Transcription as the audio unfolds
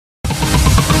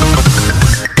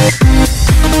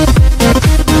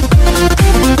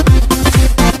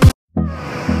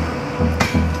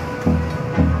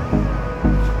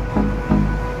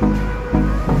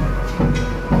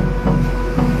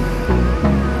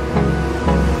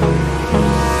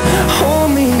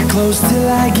close till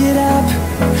I get up.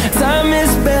 Time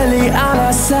is barely on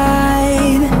our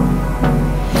side.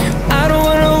 I don't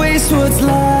wanna waste what's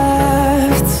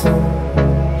left.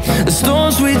 The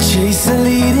storms we chase are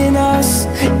leading us,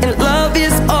 and love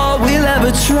is all we'll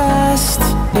ever trust.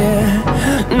 Yeah,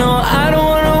 no, I don't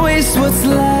wanna waste what's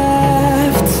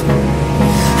left.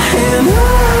 And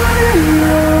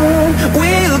on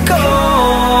we'll go,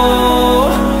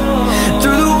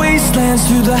 through the wastelands,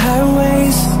 through the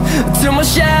highways, till my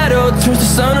shadow turns to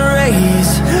sun rays.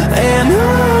 And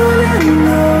on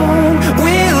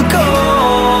we'll go,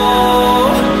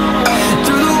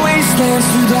 through the wastelands,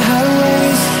 through the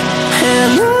highways,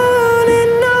 and on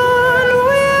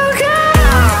we'll go.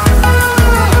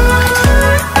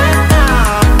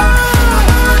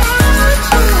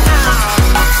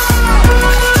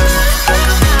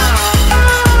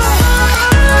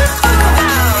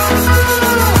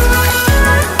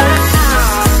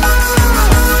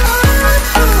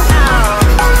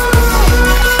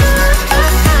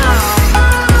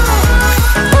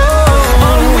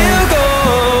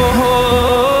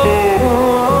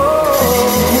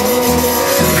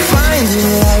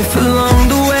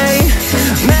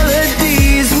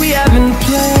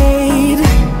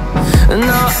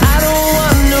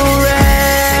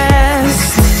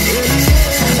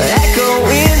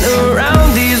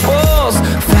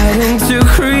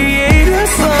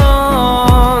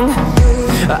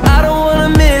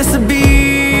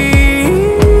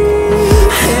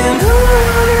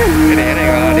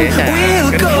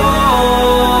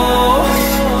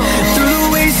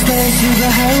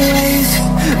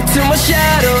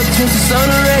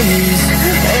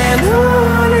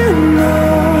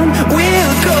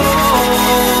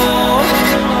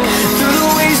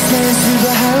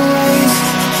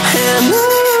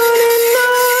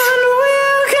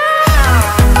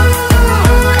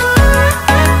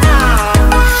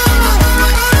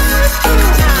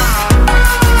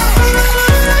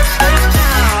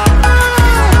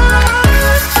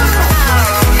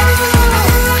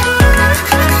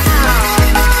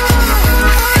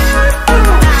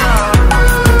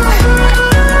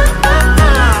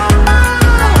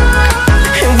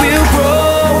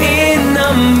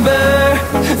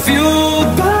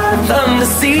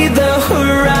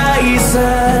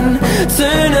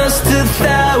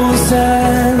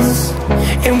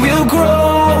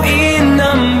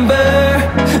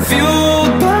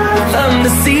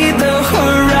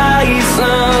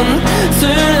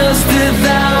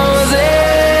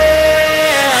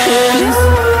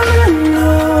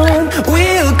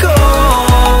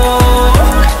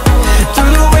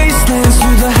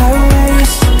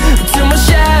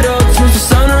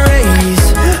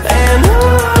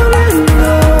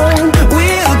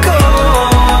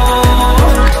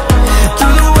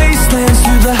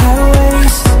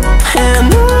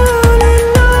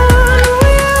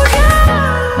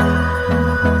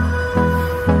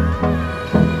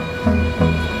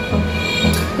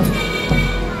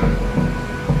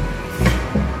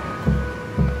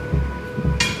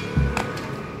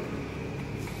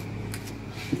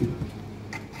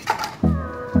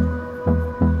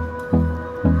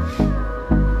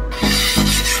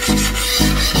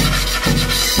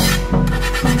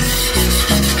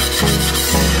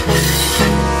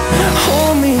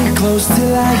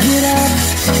 Till I get up,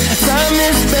 time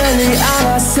is barely on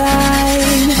our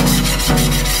side.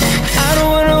 I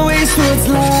don't wanna waste what's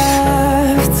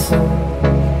left.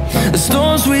 The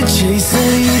storms we chase are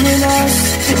leading us,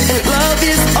 and love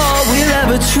is all we'll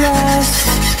ever trust.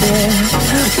 Yeah,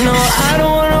 no, I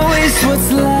don't wanna waste what's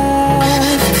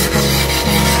left.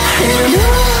 And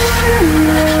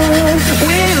on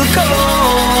we'll go,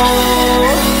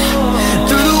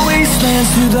 through the wastelands,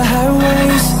 through the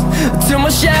highways, till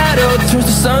my shadow turns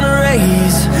to sun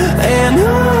rays. And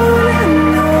on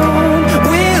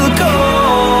we'll go,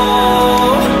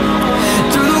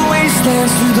 through the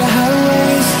wastelands, through the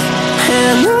highways,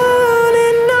 and on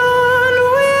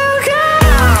we'll go.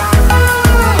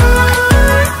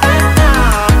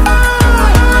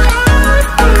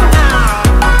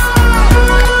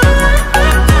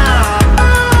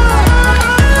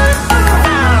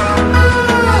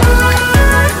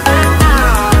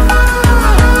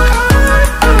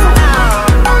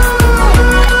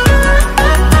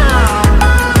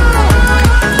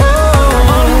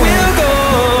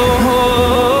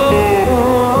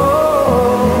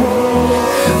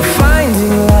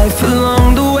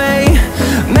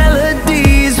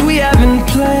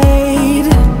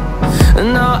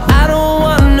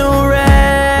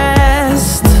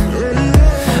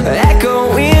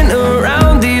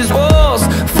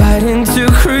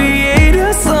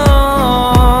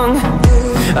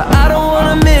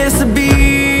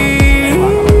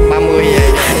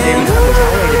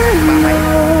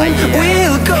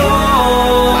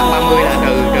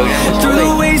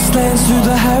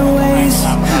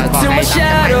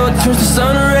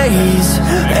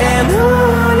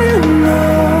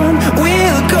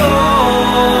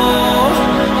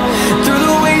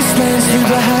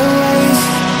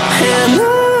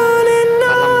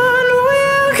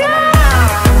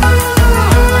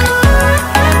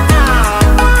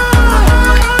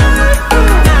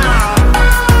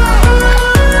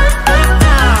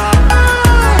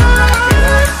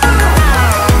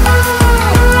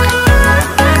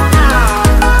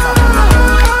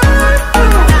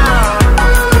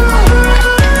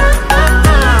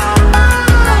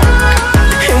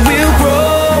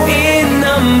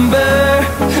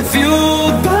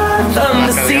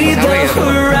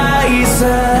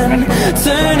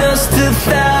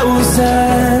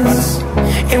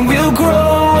 we'll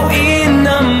grow in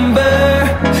number,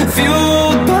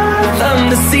 fueled by them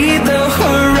to see the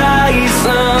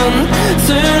horizon,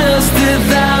 turn us to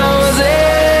thousands.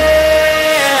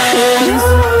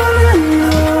 And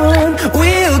on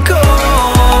we'll go,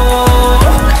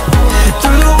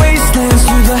 through the wastelands,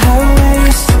 through the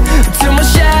highways, till my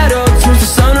shadow turns to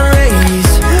sun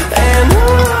rays. And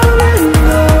on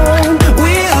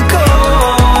we'll go,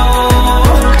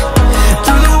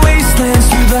 through the wastelands,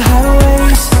 through the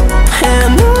highways.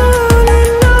 And on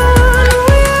we'll go.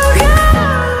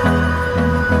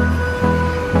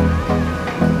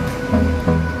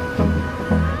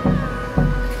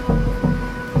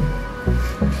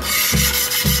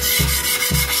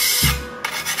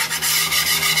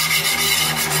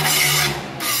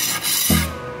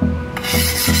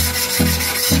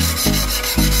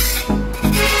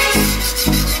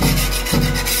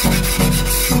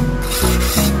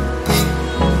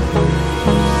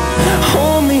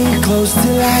 Hold me close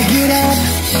till I get up.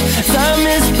 Time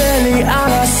is barely on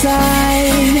our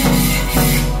side.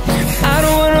 I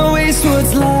don't wanna waste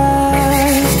what's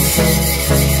left.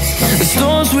 The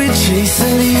storms we chase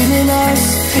are leading